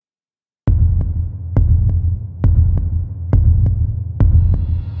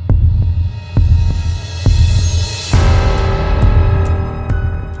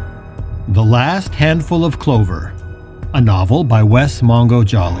Last Handful of Clover, a novel by Wes Mongo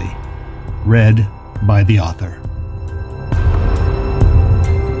Jolly, read by the author.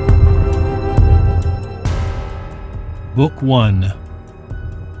 Book 1,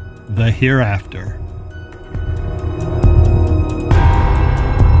 The Hereafter.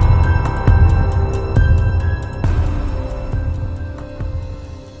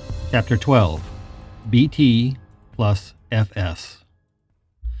 Chapter 12, Bt+Fs.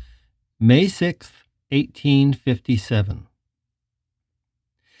 May 6th, 1857.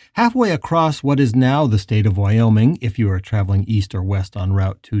 Halfway across what is now the state of Wyoming, if you are traveling east or west on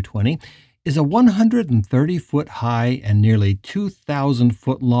Route 220, is a 130-foot high and nearly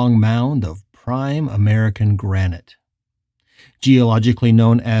 2,000-foot-long mound of prime American granite. Geologically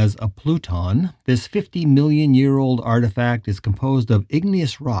known as a pluton, this 50-million-year-old artifact is composed of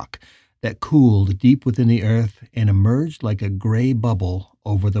igneous rock that cooled deep within the earth and emerged like a gray bubble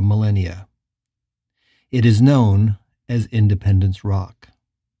over the millennia. It is known as Independence Rock.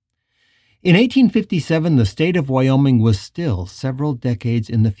 In 1857, the state of Wyoming was still several decades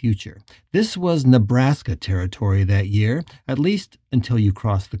in the future. This was Nebraska territory that year, at least until you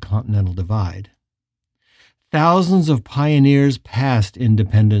crossed the Continental Divide. Thousands of pioneers passed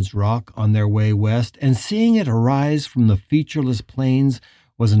Independence Rock on their way west, and seeing it arise from the featureless plains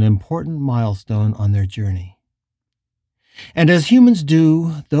was an important milestone on their journey. And as humans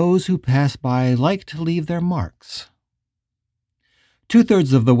do, those who pass by like to leave their marks.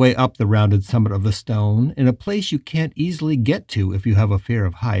 2/3 of the way up the rounded summit of the stone, in a place you can't easily get to if you have a fear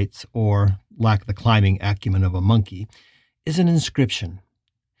of heights or lack the climbing acumen of a monkey, is an inscription.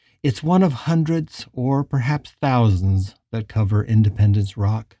 It's one of hundreds or perhaps thousands that cover Independence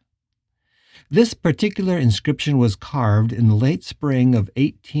Rock. This particular inscription was carved in the late spring of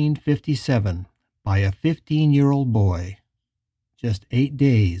 1857 by a 15-year-old boy, just 8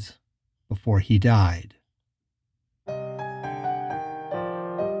 days before he died.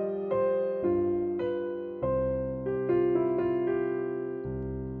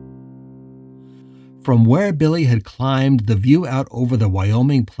 From where Billy had climbed, the view out over the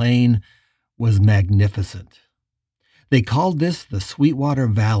Wyoming plain was magnificent. They called this the Sweetwater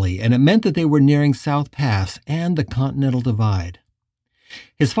Valley, and it meant that they were nearing South Pass and the Continental Divide.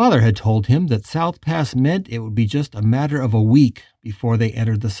 His father had told him that South Pass meant it would be just a matter of a week before they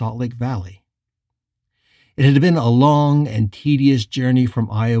entered the Salt Lake Valley. It had been a long and tedious journey from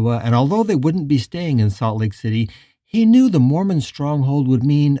Iowa, and although they wouldn't be staying in Salt Lake City, he knew the Mormon stronghold would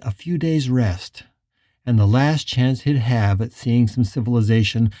mean a few days' rest, and the last chance he'd have at seeing some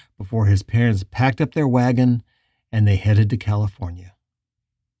civilization before his parents packed up their wagon and they headed to California.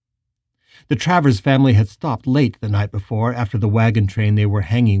 The Travers family had stopped late the night before after the wagon train they were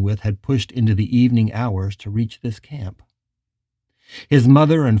hanging with had pushed into the evening hours to reach this camp. His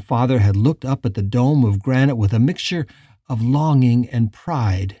mother and father had looked up at the dome of granite with a mixture of longing and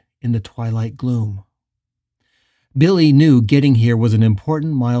pride in the twilight gloom. Billy knew getting here was an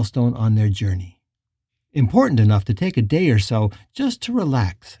important milestone on their journey. Important enough to take a day or so just to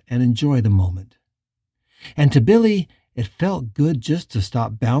relax and enjoy the moment. And to Billy, it felt good just to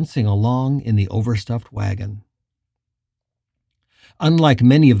stop bouncing along in the overstuffed wagon. Unlike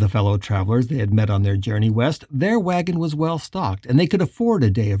many of the fellow travelers they had met on their journey west, their wagon was well stocked, and they could afford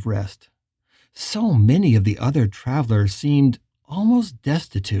a day of rest. So many of the other travelers seemed almost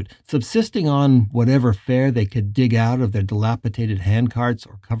destitute, subsisting on whatever fare they could dig out of their dilapidated handcarts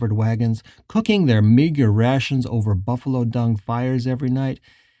or covered wagons, cooking their meager rations over buffalo dung fires every night,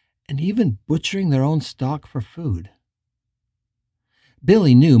 and even butchering their own stock for food.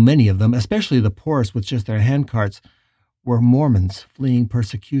 Billy knew many of them, especially the poorest with just their handcarts, were Mormons fleeing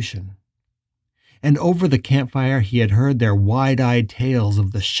persecution. And over the campfire he had heard their wide-eyed tales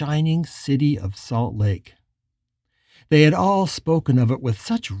of the shining city of Salt Lake. They had all spoken of it with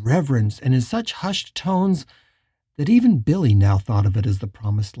such reverence and in such hushed tones that even Billy now thought of it as the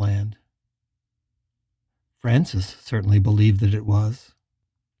promised land. Francis certainly believed that it was.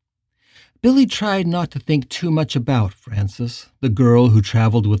 Billy tried not to think too much about Frances, the girl who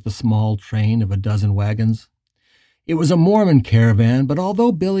traveled with the small train of a dozen wagons. It was a Mormon caravan, but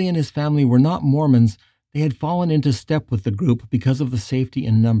although Billy and his family were not Mormons, they had fallen into step with the group because of the safety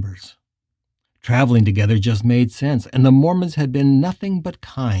in numbers. Traveling together just made sense, and the Mormons had been nothing but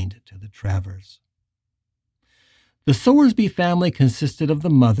kind to the Travers. The Sowersby family consisted of the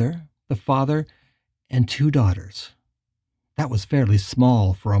mother, the father, and 2 daughters. That was fairly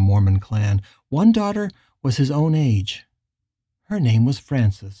small for a Mormon clan. One daughter was his own age. Her name was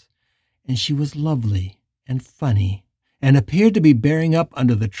Frances, and she was lovely and funny, and appeared to be bearing up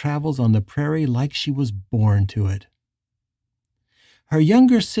under the travels on the prairie like she was born to it. Her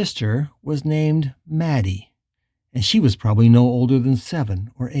younger sister was named Maddie, and she was probably no older than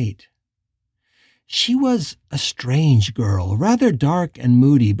 7 or 8. She was a strange girl, rather dark and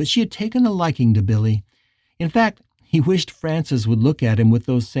moody, but she had taken a liking to Billy. In fact, he wished Frances would look at him with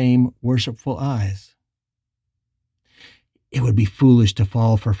those same worshipful eyes. It would be foolish to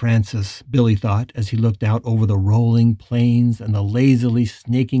fall for Frances, Billy thought, as he looked out over the rolling plains and the lazily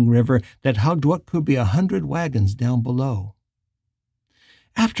snaking river that hugged what could be 100 wagons down below.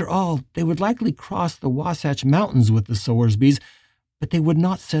 After all, they would likely cross the Wasatch Mountains with the Sowersbys, but they would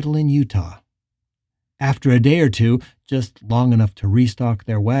not settle in Utah. After a day or two, just long enough to restock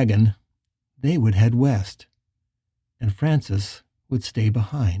their wagon, they would head west, and Frances would stay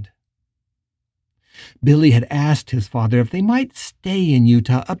behind. Billy had asked his father if they might stay in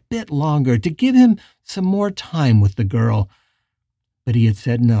Utah a bit longer to give him some more time with the girl, but he had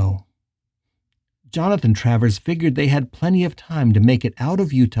said no. Jonathan Travers figured they had plenty of time to make it out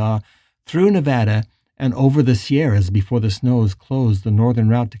of Utah, through Nevada, and over the Sierras before the snows closed the northern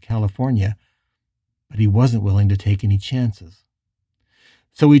route to California, but he wasn't willing to take any chances.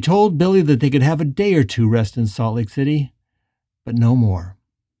 So he told Billy that they could have a day or two rest in Salt Lake City, but no more.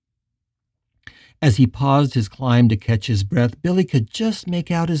 As he paused his climb to catch his breath, Billy could just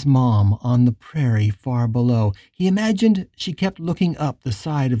make out his mom on the prairie far below. He imagined she kept looking up the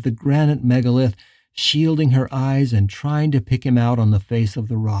side of the granite megalith, shielding her eyes and trying to pick him out on the face of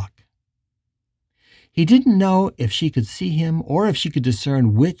the rock. He didn't know if she could see him or if she could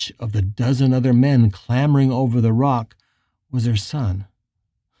discern which of the dozen other men clambering over the rock was her son.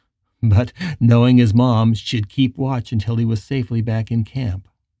 But knowing his mom, she'd keep watch until he was safely back in camp.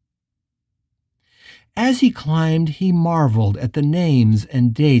 As he climbed, he marveled at the names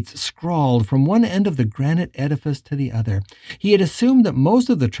and dates scrawled from one end of the granite edifice to the other. He had assumed that most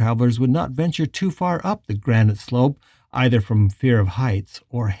of the travelers would not venture too far up the granite slope, either from fear of heights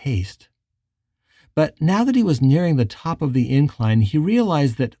or haste. But now that he was nearing the top of the incline, he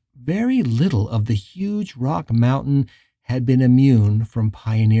realized that very little of the huge rock mountain had been immune from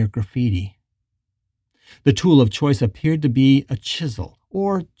pioneer graffiti. The tool of choice appeared to be a chisel,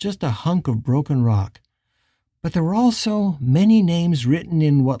 or just a hunk of broken rock. But there were also many names written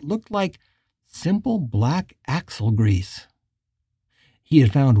in what looked like simple black axle grease. He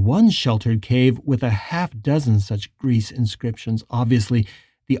had found one sheltered cave with a half-dozen such grease inscriptions. Obviously,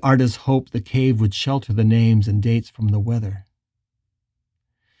 the artist hoped the cave would shelter the names and dates from the weather.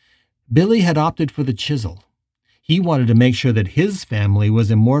 Billy had opted for the chisel. He wanted to make sure that his family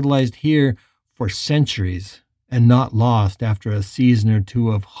was immortalized here for centuries and not lost after a season or two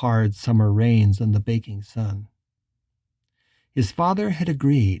of hard summer rains and the baking sun. His father had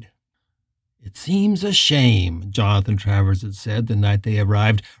agreed. "It seems a shame," Jonathan Travers had said the night they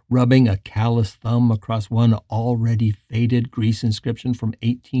arrived, rubbing a callous thumb across one already faded grease inscription from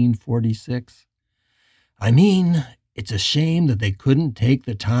 1846. "I mean, it's a shame that they couldn't take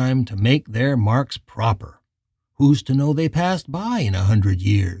the time to make their marks proper. Who's to know they passed by in 100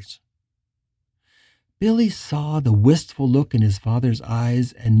 years? Billy saw the wistful look in his father's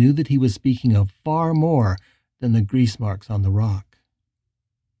eyes and knew that he was speaking of far more than the grease marks on the rock.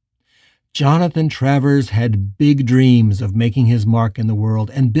 Jonathan Travers had big dreams of making his mark in the world,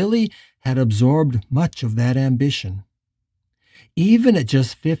 and Billy had absorbed much of that ambition. Even at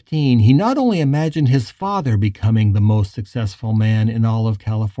just 15, he not only imagined his father becoming the most successful man in all of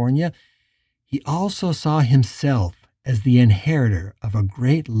California, he also saw himself as the inheritor of a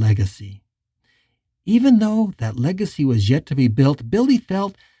great legacy. Even though that legacy was yet to be built, Billy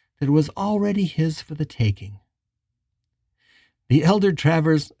felt that it was already his for the taking. The elder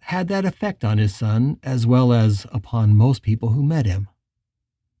Travers had that effect on his son, as well as upon most people who met him.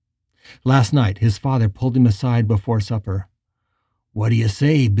 Last night, his father pulled him aside before supper. "What do you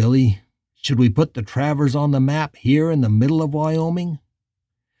say, Billy? Should we put the Travers on the map here in the middle of Wyoming?"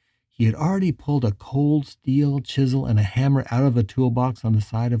 He had already pulled a cold steel chisel and a hammer out of the toolbox on the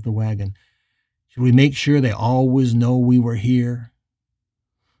side of the wagon. "Should we make sure they always know we were here?"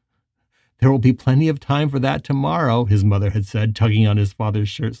 "There will be plenty of time for that tomorrow," his mother had said, tugging on his father's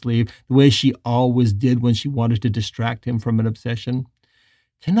shirt sleeve, the way she always did when she wanted to distract him from an obsession.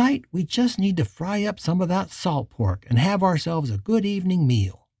 "Tonight, we just need to fry up some of that salt pork and have ourselves a good evening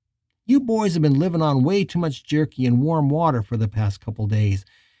meal. You boys have been living on way too much jerky and warm water for the past couple days.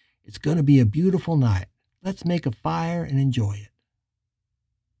 It's going to be a beautiful night. Let's make a fire and enjoy it."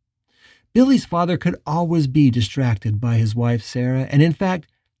 Billy's father could always be distracted by his wife, Sarah, and in fact,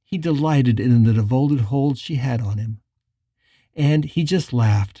 he delighted in the devoted hold she had on him. And he just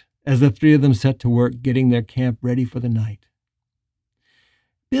laughed as the three of them set to work getting their camp ready for the night.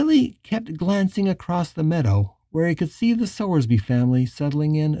 Billy kept glancing across the meadow, where he could see the Sowersby family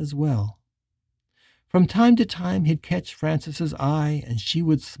settling in as well. From time to time, he'd catch Frances's eye, and she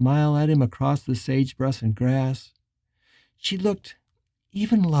would smile at him across the sagebrush and grass. She looked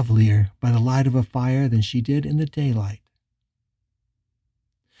even lovelier by the light of a fire than she did in the daylight.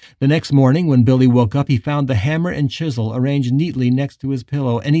 The next morning, when Billy woke up, he found the hammer and chisel arranged neatly next to his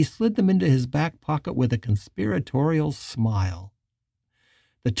pillow, and he slid them into his back pocket with a conspiratorial smile.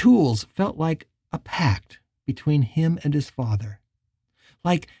 The tools felt like a pact between him and his father,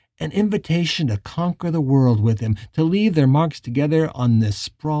 like an invitation to conquer the world with him, to leave their marks together on this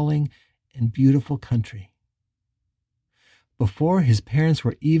sprawling and beautiful country. Before his parents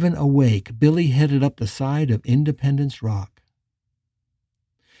were even awake, Billy headed up the side of Independence Rock.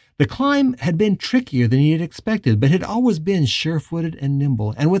 The climb had been trickier than he had expected, but had always been sure-footed and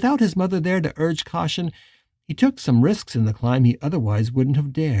nimble, and without his mother there to urge caution, he took some risks in the climb he otherwise wouldn't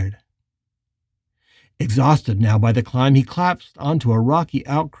have dared. Exhausted now by the climb, he collapsed onto a rocky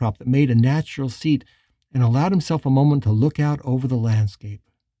outcrop that made a natural seat and allowed himself a moment to look out over the landscape.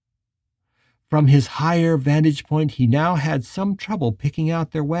 From his higher vantage point, he now had some trouble picking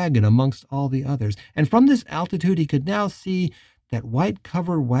out their wagon amongst all the others, and from this altitude he could now see that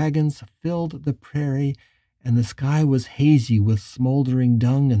white-covered wagons filled the prairie, and the sky was hazy with smoldering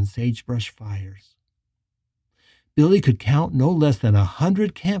dung and sagebrush fires. Billy could count no less than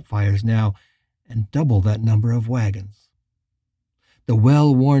 100 campfires now, and double that number of wagons. The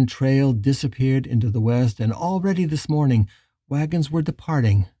well-worn trail disappeared into the west, and already this morning wagons were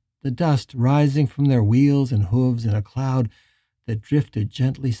departing, the dust rising from their wheels and hooves in a cloud that drifted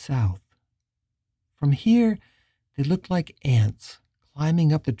gently south. From here, they looked like ants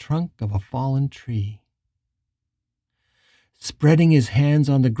climbing up the trunk of a fallen tree. Spreading his hands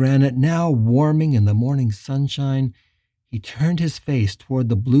on the granite, now warming in the morning sunshine, he turned his face toward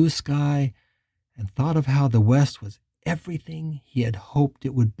the blue sky and thought of how the West was everything he had hoped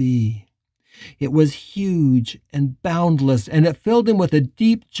it would be. It was huge and boundless, and it filled him with a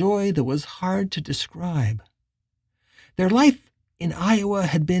deep joy that was hard to describe. Their life in Iowa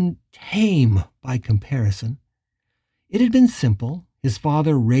had been tame by comparison. It had been simple, his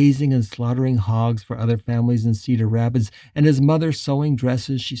father raising and slaughtering hogs for other families in Cedar Rapids, and his mother sewing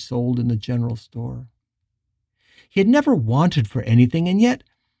dresses she sold in the general store. He had never wanted for anything, and yet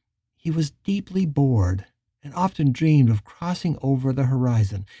he was deeply bored and often dreamed of crossing over the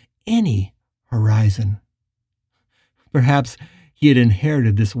horizon, any horizon. Perhaps he had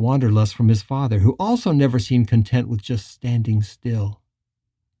inherited this wanderlust from his father, who also never seemed content with just standing still.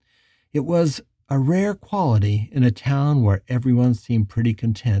 It was a rare quality in a town where everyone seemed pretty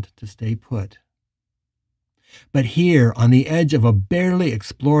content to stay put. But here, on the edge of a barely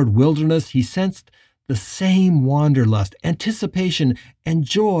explored wilderness, he sensed the same wanderlust, anticipation, and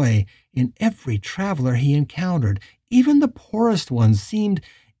joy in every traveler he encountered. Even the poorest ones seemed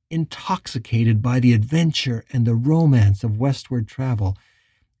intoxicated by the adventure and the romance of westward travel,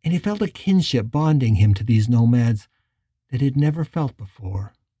 and he felt a kinship bonding him to these nomads that he had never felt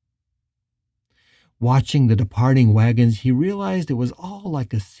before. Watching the departing wagons, he realized it was all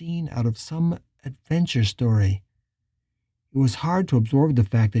like a scene out of some adventure story. It was hard to absorb the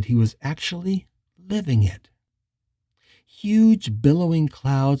fact that he was actually living it. Huge billowing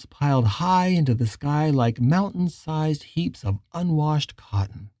clouds piled high into the sky like mountain-sized heaps of unwashed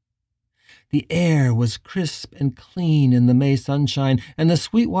cotton. The air was crisp and clean in the May sunshine, and the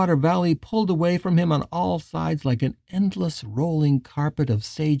Sweetwater Valley pulled away from him on all sides like an endless rolling carpet of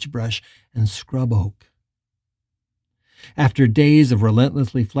sagebrush and scrub oak. After days of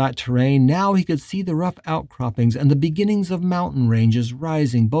relentlessly flat terrain, now he could see the rough outcroppings and the beginnings of mountain ranges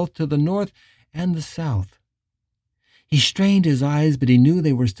rising both to the north and the south. He strained his eyes, but he knew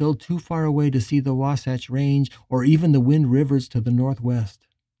they were still too far away to see the Wasatch Range or even the Wind Rivers to the northwest.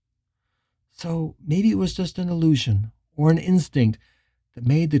 So maybe it was just an illusion or an instinct that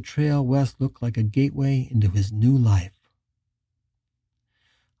made the trail west look like a gateway into his new life.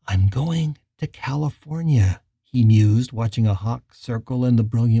 "I'm going to California," he mused, watching a hawk circle in the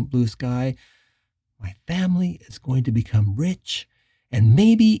brilliant blue sky. "My family is going to become rich and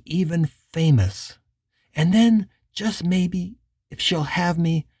maybe even famous. And then, just maybe, if she'll have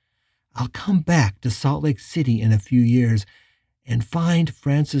me, I'll come back to Salt Lake City in a few years and find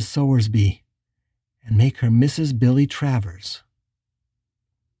Frances Sowersby and make her Mrs. Billy Travers."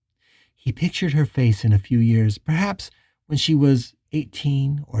 He pictured her face in a few years, perhaps when she was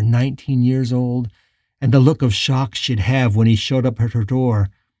 18 or 19 years old, and the look of shock she'd have when he showed up at her door.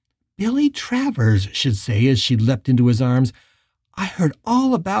 "Billy Travers," she'd say as she leapt into his arms. "I heard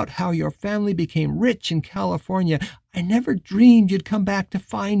all about how your family became rich in California. I never dreamed you'd come back to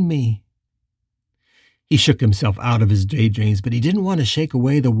find me." He shook himself out of his daydreams, but he didn't want to shake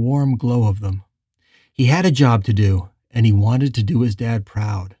away the warm glow of them. He had a job to do, and he wanted to do his dad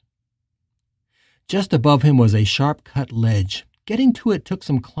proud. Just above him was a sharp-cut ledge. Getting to it took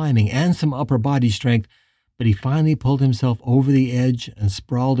some climbing and some upper body strength, but he finally pulled himself over the edge and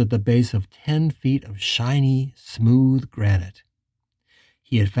sprawled at the base of 10 feet of shiny, smooth granite.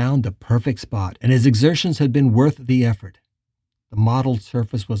 He had found the perfect spot, and his exertions had been worth the effort. The mottled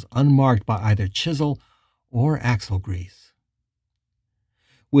surface was unmarked by either chisel or axle grease.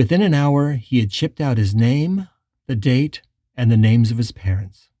 Within an hour, he had chipped out his name, the date, and the names of his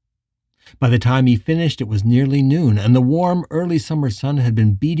parents. By the time he finished, it was nearly noon, and the warm, early summer sun had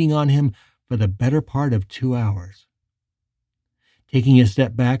been beating on him for the better part of 2 hours. Taking a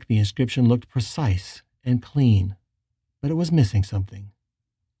step back, the inscription looked precise and clean, but it was missing something.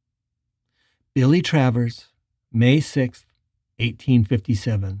 Billy Travers, May 6th,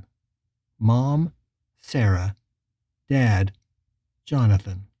 1857. Mom, Sarah. Dad,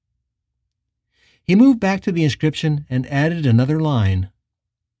 Jonathan. He moved back to the inscription and added another line,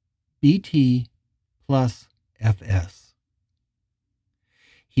 Bt+Fs.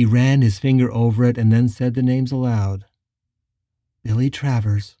 He ran his finger over it and then said the names aloud, Billy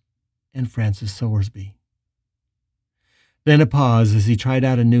Travers and Francis Sowersby. Then a pause as he tried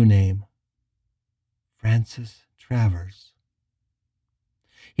out a new name, Francis Travers.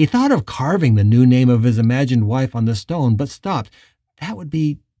 He thought of carving the new name of his imagined wife on the stone, but stopped. That would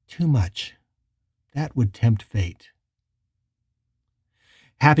be too much. That would tempt fate.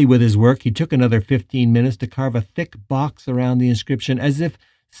 Happy with his work, he took another 15 minutes to carve a thick box around the inscription, as if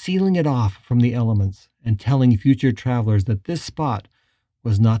sealing it off from the elements and telling future travelers that this spot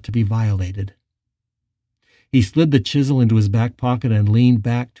was not to be violated. He slid the chisel into his back pocket and leaned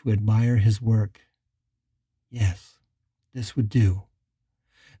back to admire his work. Yes, this would do.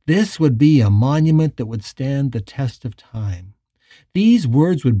 This would be a monument that would stand the test of time. These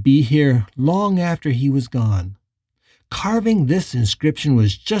words would be here long after he was gone. Carving this inscription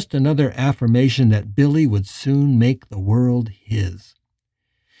was just another affirmation that Billy would soon make the world his.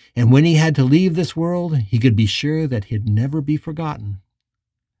 And when he had to leave this world, he could be sure that he'd never be forgotten,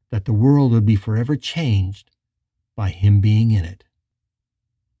 that the world would be forever changed by him being in it.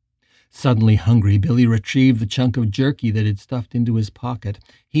 Suddenly hungry, Billy retrieved the chunk of jerky that he'd stuffed into his pocket.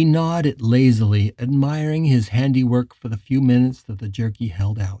 He gnawed it lazily, admiring his handiwork for the few minutes that the jerky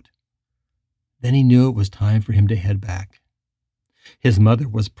held out. Then he knew it was time for him to head back. His mother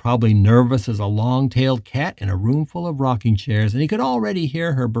was probably nervous as a long-tailed cat in a room full of rocking chairs, and he could already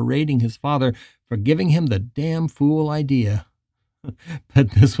hear her berating his father for giving him the damn fool idea.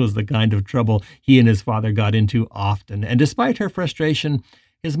 But this was the kind of trouble he and his father got into often, and despite her frustration,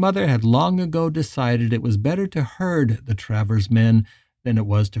 his mother had long ago decided it was better to herd the Travers men than it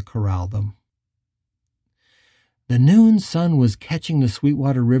was to corral them. The noon sun was catching the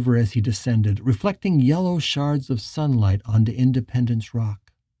Sweetwater River as he descended, reflecting yellow shards of sunlight onto Independence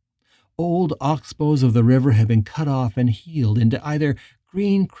Rock. Old oxbows of the river had been cut off and healed into either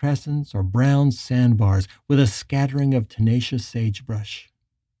green crescents or brown sandbars with a scattering of tenacious sagebrush.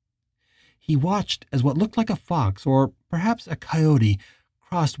 He watched as what looked like a fox, or perhaps a coyote,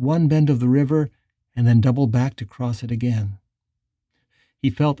 crossed one bend of the river and then doubled back to cross it again. He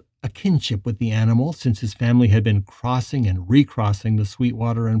felt a kinship with the animal, since his family had been crossing and recrossing the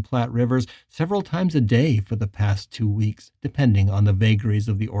Sweetwater and Platte rivers several times a day for the past 2 weeks, depending on the vagaries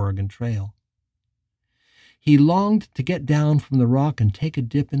of the Oregon Trail. He longed to get down from the rock and take a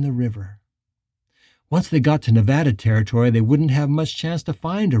dip in the river. Once they got to Nevada territory, they wouldn't have much chance to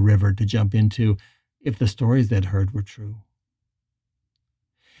find a river to jump into if the stories they'd heard were true.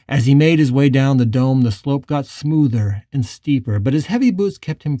 As he made his way down the dome, the slope got smoother and steeper, but his heavy boots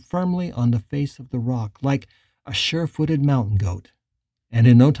kept him firmly on the face of the rock, like a sure-footed mountain goat. And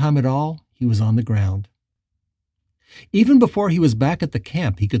in no time at all, he was on the ground. Even before he was back at the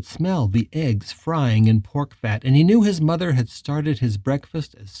camp, he could smell the eggs frying in pork fat, and he knew his mother had started his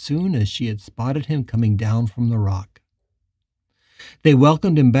breakfast as soon as she had spotted him coming down from the rock. They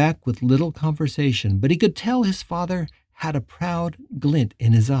welcomed him back with little conversation, but he could tell his father had a proud glint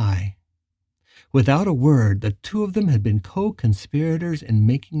in his eye. Without a word, the two of them had been co-conspirators in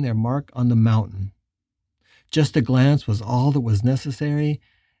making their mark on the mountain. Just a glance was all that was necessary,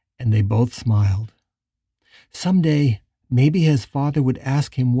 and they both smiled. Someday, maybe his father would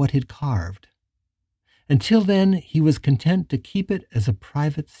ask him what he'd carved. Until then, he was content to keep it as a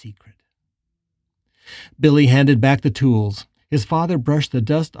private secret. Billy handed back the tools. His father brushed the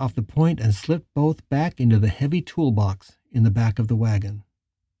dust off the point and slipped both back into the heavy toolbox in the back of the wagon.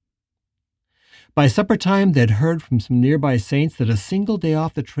 By supper time, they'd heard from some nearby saints that a single day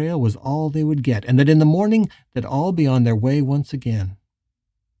off the trail was all they would get, and that in the morning they'd all be on their way once again.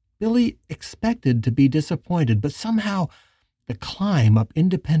 Billy expected to be disappointed, but somehow the climb up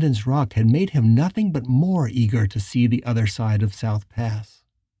Independence Rock had made him nothing but more eager to see the other side of South Pass.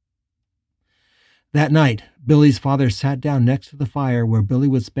 That night, Billy's father sat down next to the fire where Billy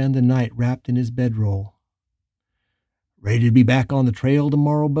would spend the night wrapped in his bedroll. "Ready to be back on the trail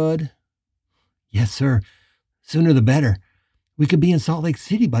tomorrow, Bud?" "Yes, sir. Sooner the better. We could be in Salt Lake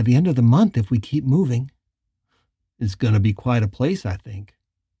City by the end of the month if we keep moving." "It's going to be quite a place, I think."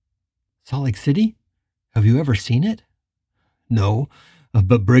 "Salt Lake City? Have you ever seen it?" "No,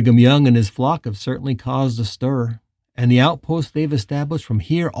 but Brigham Young and his flock have certainly caused a stir, and the outposts they've established from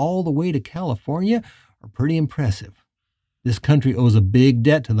here all the way to California are pretty impressive. This country owes a big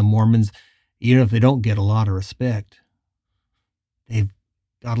debt to the Mormons, even if they don't get a lot of respect." "They've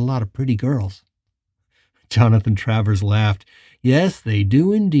got a lot of pretty girls." Jonathan Travers laughed. "Yes, they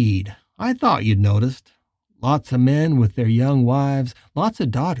do indeed. I thought you'd noticed. Lots of men with their young wives, lots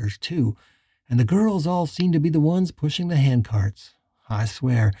of daughters, too, and the girls all seem to be the ones pushing the handcarts. I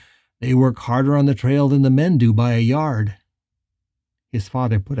swear, they work harder on the trail than the men do by a yard." His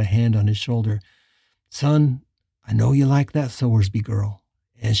father put a hand on his shoulder. "Son, I know you like that Sowersby girl,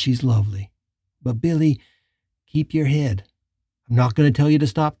 and she's lovely. But, Billy, keep your head. I'm not going to tell you to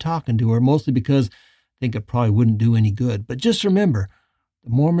stop talking to her, mostly because I think it probably wouldn't do any good. But just remember, the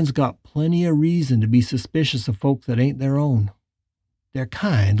Mormons got plenty of reason to be suspicious of folks that ain't their own. They're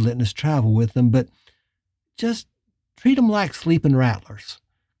kind letting us travel with them, but just treat them like sleeping rattlers.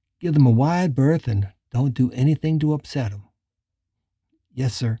 Give them a wide berth and don't do anything to upset them."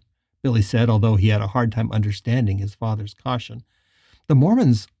 "Yes, sir," Billy said, although he had a hard time understanding his father's caution. The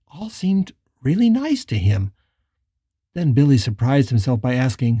Mormons all seemed really nice to him. Then Billy surprised himself by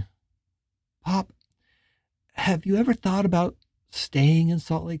asking, "Pop, have you ever thought about staying in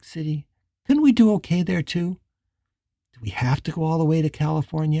Salt Lake City? Couldn't we do okay there too? Do we have to go all the way to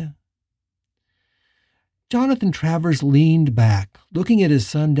California?" Jonathan Travers leaned back, looking at his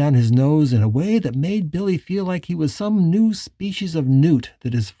son down his nose in a way that made Billy feel like he was some new species of newt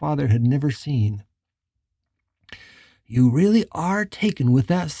that his father had never seen. "You really are taken with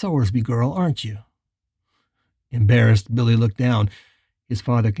that Sowersby girl, aren't you?" Embarrassed, Billy looked down. His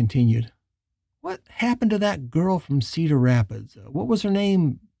father continued, "What happened to that girl from Cedar Rapids? What was her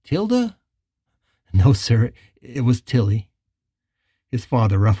name? Tilda?" "No, sir, it was Tilly." His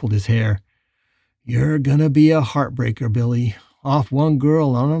father ruffled his hair. "You're gonna be a heartbreaker, Billy. Off one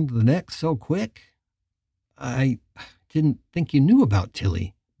girl on to the next so quick." "I didn't think you knew about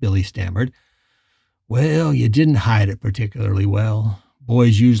Tilly," Billy stammered. "Well, you didn't hide it particularly well.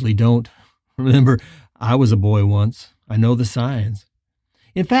 Boys usually don't. Remember, I was a boy once. I know the signs.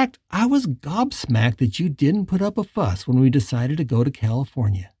 In fact, I was gobsmacked that you didn't put up a fuss when we decided to go to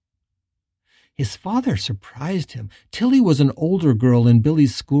California." His father surprised him. Tilly was an older girl in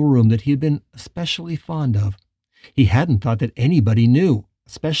Billy's schoolroom that he had been especially fond of. He hadn't thought that anybody knew,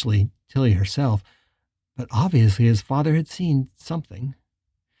 especially Tilly herself, but obviously his father had seen something.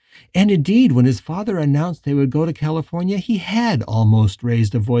 And indeed, when his father announced they would go to California, he had almost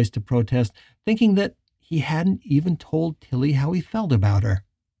raised a voice to protest, thinking that he hadn't even told Tilly how he felt about her.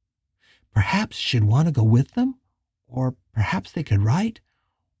 Perhaps she'd want to go with them, or perhaps they could write,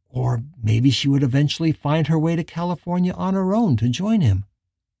 or maybe she would eventually find her way to California on her own to join him.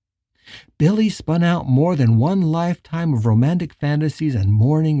 Billy spun out more than one lifetime of romantic fantasies and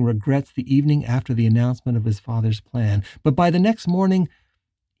mourning regrets the evening after the announcement of his father's plan, but by the next morning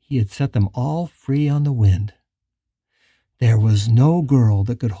he had set them all free on the wind. There was no girl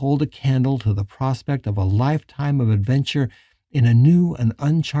that could hold a candle to the prospect of a lifetime of adventure in a new and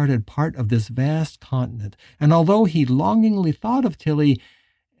uncharted part of this vast continent, and although he longingly thought of Tilly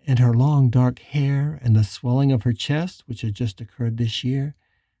and her long dark hair and the swelling of her chest, which had just occurred this year,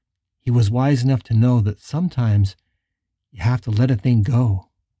 he was wise enough to know that sometimes you have to let a thing go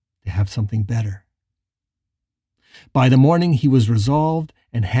to have something better. By the morning he was resolved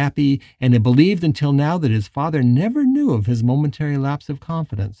and happy, and had believed until now that his father never knew of his momentary lapse of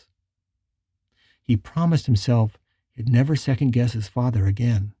confidence. He promised himself he'd never second-guess his father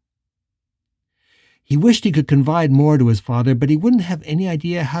again. He wished he could confide more to his father, but he wouldn't have any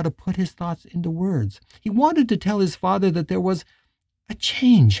idea how to put his thoughts into words. He wanted to tell his father that there was a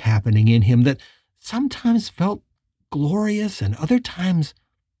change happening in him that sometimes felt glorious and other times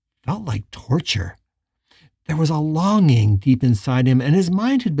felt like torture. There was a longing deep inside him, and his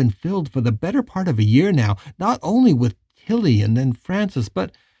mind had been filled for the better part of a year now, not only with Tilly and then Frances,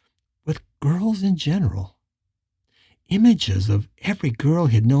 but with girls in general. Images of every girl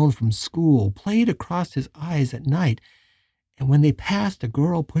he had known from school played across his eyes at night, and when they passed a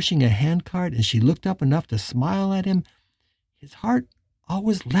girl pushing a handcart and she looked up enough to smile at him, his heart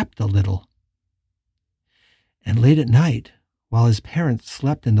always leapt a little. And late at night, while his parents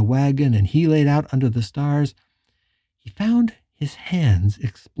slept in the wagon and he laid out under the stars, he found his hands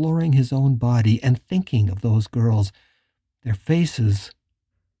exploring his own body and thinking of those girls, their faces,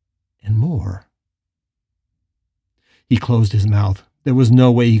 and more. He closed his mouth. There was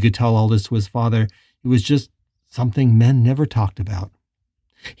no way he could tell all this to his father. It was just something men never talked about.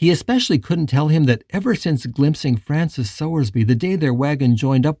 He especially couldn't tell him that ever since glimpsing Frances Sowersby the day their wagon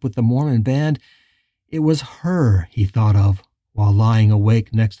joined up with the Mormon band, it was her he thought of while lying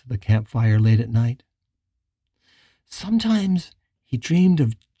awake next to the campfire late at night. Sometimes he dreamed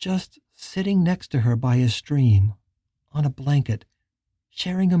of just sitting next to her by a stream, on a blanket,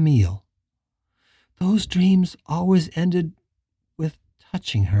 sharing a meal. Those dreams always ended with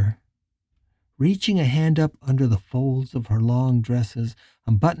touching her, reaching a hand up under the folds of her long dresses,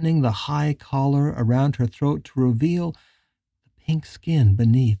 unbuttoning the high collar around her throat to reveal the pink skin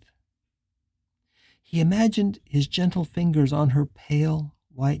beneath. He imagined his gentle fingers on her pale,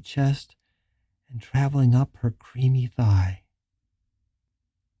 white chest and traveling up her creamy thigh.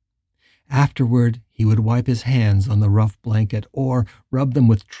 Afterward, he would wipe his hands on the rough blanket or rub them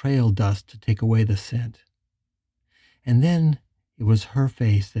with trail dust to take away the scent. And then it was her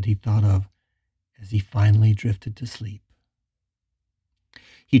face that he thought of as he finally drifted to sleep.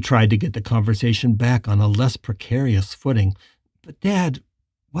 He tried to get the conversation back on a less precarious footing. But, Dad,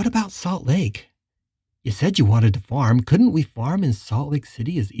 what about Salt Lake? You said you wanted to farm. Couldn't we farm in Salt Lake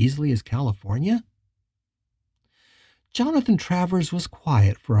City as easily as California? Jonathan Travers was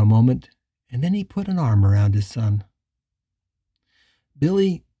quiet for a moment, and then he put an arm around his son.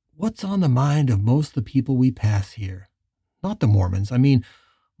 Billy, what's on the mind of most of the people we pass here? Not the Mormons. I mean,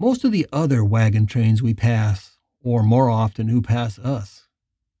 most of the other wagon trains we pass, or more often, who pass us.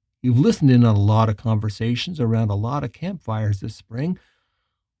 You've listened in on a lot of conversations around a lot of campfires this spring.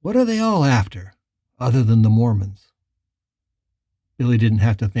 What are they all after, other than the Mormons? Billy didn't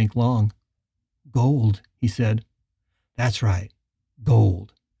have to think long. Gold, he said. That's right,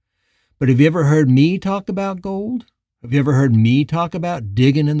 gold. But have you ever heard me talk about gold? Have you ever heard me talk about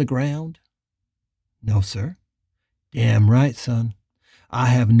digging in the ground? No, sir. Damn right, son. I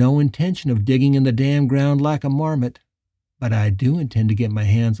have no intention of digging in the damn ground like a marmot, but I do intend to get my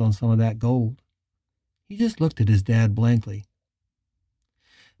hands on some of that gold. He just looked at his dad blankly.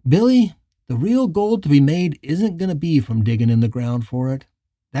 Billy, the real gold to be made isn't going to be from digging in the ground for it.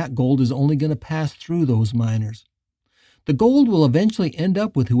 That gold is only going to pass through those miners. The gold will eventually end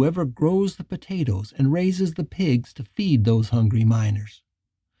up with whoever grows the potatoes and raises the pigs to feed those hungry miners.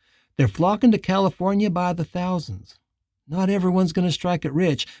 They're flocking to California by the thousands. Not everyone's going to strike it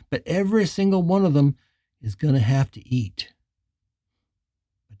rich, but every single one of them is going to have to eat.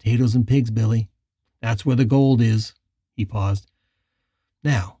 Potatoes and pigs, Billy. That's where the gold is. He paused.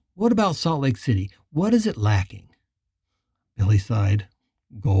 Now, what about Salt Lake City? What is it lacking? Billy sighed.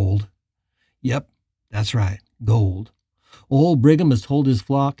 Gold. Yep, that's right, gold. Old Brigham has told his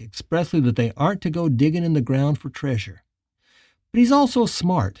flock expressly that they aren't to go digging in the ground for treasure. But he's also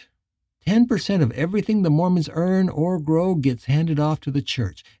smart. 10% of everything the Mormons earn or grow gets handed off to the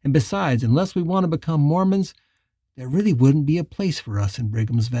church. And besides, unless we want to become Mormons, there really wouldn't be a place for us in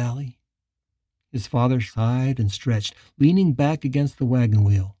Brigham's Valley. His father sighed and stretched, leaning back against the wagon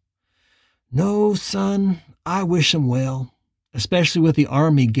wheel. No, son, I wish 'em well, especially with the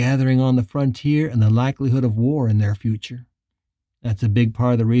army gathering on the frontier and the likelihood of war in their future. That's a big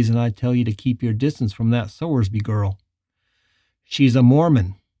part of the reason I tell you to keep your distance from that Sowersby girl. She's a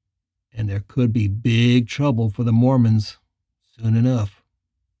Mormon, and there could be big trouble for the Mormons soon enough.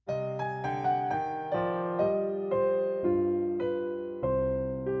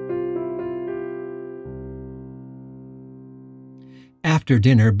 After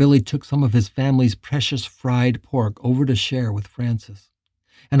dinner, Billy took some of his family's precious fried pork over to share with Frances.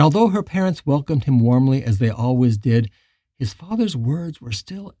 And although her parents welcomed him warmly as they always did, his father's words were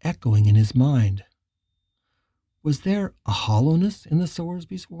still echoing in his mind. Was there a hollowness in the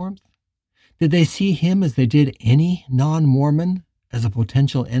Sowersby's warmth? Did they see him as they did any non-Mormon, as a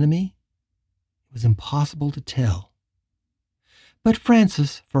potential enemy? It was impossible to tell. But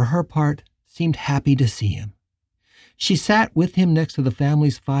Frances, for her part, seemed happy to see him. She sat with him next to the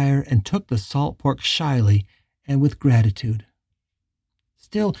family's fire and took the salt pork shyly and with gratitude.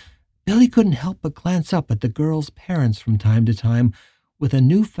 Still, Billy couldn't help but glance up at the girl's parents from time to time with a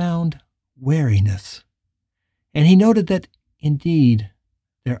newfound wariness, and he noted that, indeed,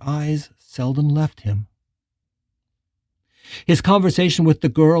 their eyes seldom left him. His conversation with the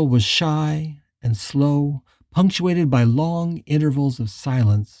girl was shy and slow, punctuated by long intervals of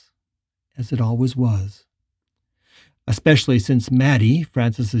silence, as it always was, especially since Maddie,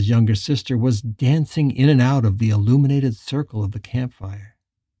 Frances's younger sister, was dancing in and out of the illuminated circle of the campfire.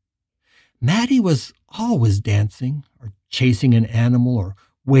 Maddie was always dancing, or chasing an animal, or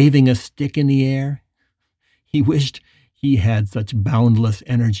waving a stick in the air. He wished he had such boundless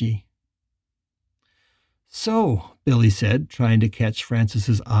energy. "So," Billy said, trying to catch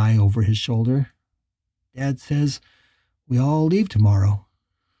Frances's eye over his shoulder, "Dad says we all leave tomorrow.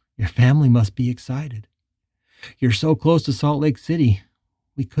 Your family must be excited. You're so close to Salt Lake City.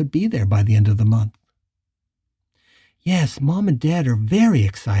 We could be there by the end of the month." "Yes, Mom and Dad are very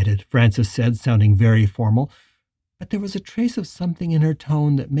excited," Frances said, sounding very formal, but there was a trace of something in her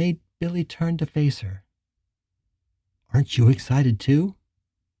tone that made Billy turn to face her. "Aren't you excited too?"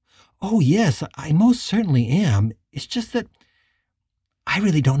 "Oh, yes, I most certainly am. It's just that I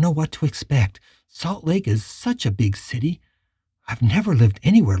really don't know what to expect. Salt Lake is such a big city. I've never lived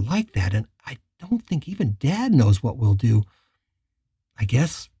anywhere like that, and I don't think even Dad knows what we'll do. I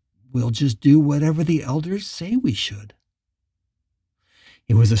guess we'll just do whatever the elders say we should."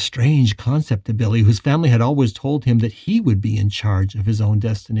 It was a strange concept to Billy, whose family had always told him that he would be in charge of his own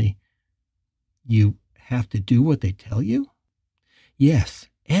destiny. "You have to do what they tell you?" "Yes,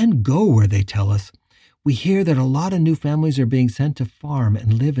 and go where they tell us. We hear that a lot of new families are being sent to farm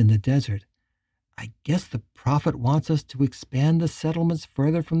and live in the desert. I guess the prophet wants us to expand the settlements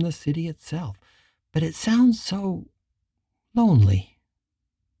further from the city itself, but it sounds so lonely."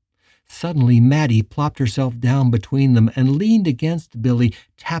 Suddenly, Maddie plopped herself down between them and leaned against Billy,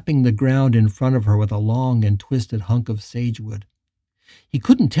 tapping the ground in front of her with a long and twisted hunk of sagewood. He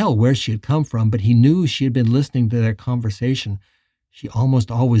couldn't tell where she had come from, but he knew she had been listening to their conversation. She almost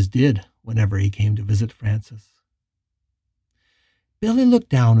always did whenever he came to visit Frances. Billy looked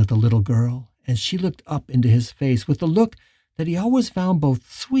down at the little girl, and she looked up into his face with a look that he always found both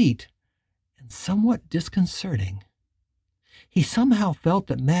sweet and somewhat disconcerting. He somehow felt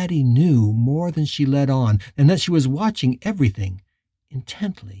that Maddie knew more than she let on, and that she was watching everything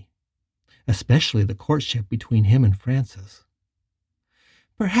intently, especially the courtship between him and Frances.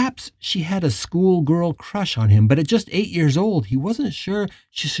 Perhaps she had a schoolgirl crush on him, but at just 8 years old, he wasn't sure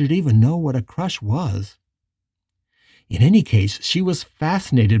she should even know what a crush was. In any case, she was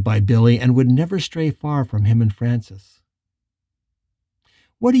fascinated by Billy and would never stray far from him and Frances.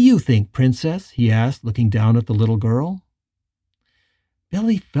 "What do you think, Princess?" he asked, looking down at the little girl.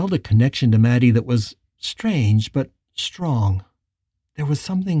 Billy felt a connection to Maddie that was strange but strong. There was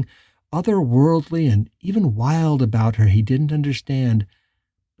something otherworldly and even wild about her he didn't understand,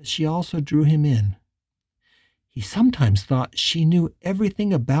 but she also drew him in. He sometimes thought she knew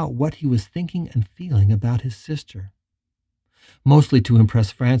everything about what he was thinking and feeling about his sister. Mostly to impress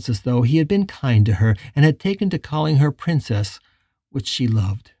Frances, though, he had been kind to her and had taken to calling her Princess, which she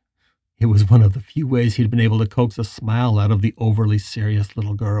loved. It was one of the few ways he'd been able to coax a smile out of the overly serious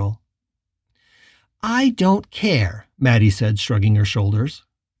little girl. "I don't care," Maddie said, shrugging her shoulders.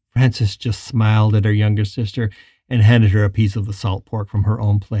 Frances just smiled at her younger sister and handed her a piece of the salt pork from her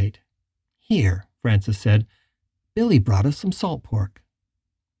own plate. "Here," Frances said. "Billy brought us some salt pork."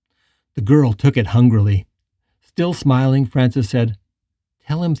 The girl took it hungrily. Still smiling, Frances said,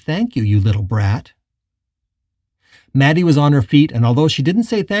 "Tell him thank you, you little brat." Maddie was on her feet, and although she didn't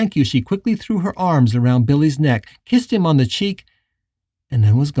say thank you, she quickly threw her arms around Billy's neck, kissed him on the cheek, and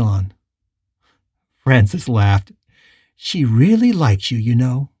then was gone. Frances laughed. "She really likes you, you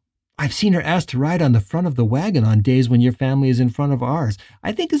know. I've seen her ask to ride on the front of the wagon on days when your family is in front of ours.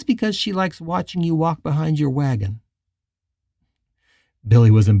 I think it's because she likes watching you walk behind your wagon."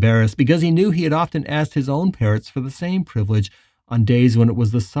 Billy was embarrassed because he knew he had often asked his own parents for the same privilege on days when it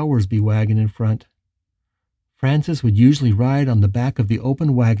was the Sowersby wagon in front. Frances would usually ride on the back of the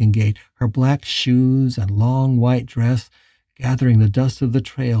open wagon gate, her black shoes and long white dress gathering the dust of the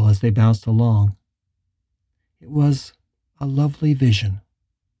trail as they bounced along. It was a lovely vision.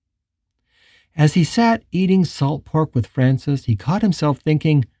 As he sat eating salt pork with Frances, he caught himself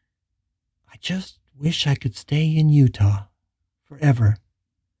thinking, "I just wish I could stay in Utah forever.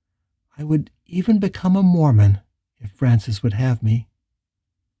 I would even become a Mormon if Frances would have me."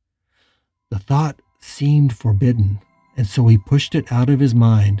 The thought seemed forbidden, and so he pushed it out of his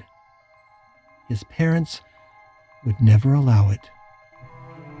mind. His parents would never allow it.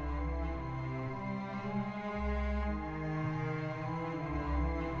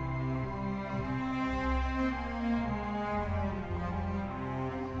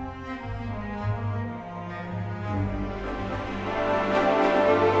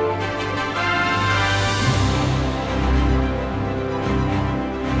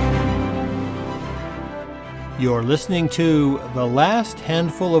 You're listening to The Last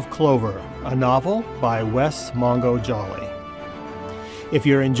Handful of Clover, a novel by Wes Mongo Jolly. If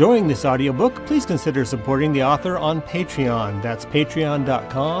you're enjoying this audiobook, please consider supporting the author on Patreon. That's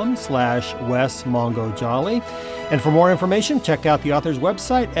patreon.com/Wes Mongo Jolly. And for more information, check out the author's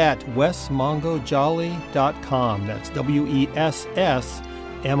website at wesmongojolly.com. That's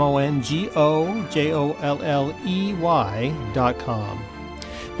WESSMONGOJOLLEY.com.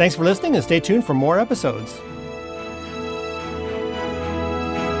 Thanks for listening and stay tuned for more episodes.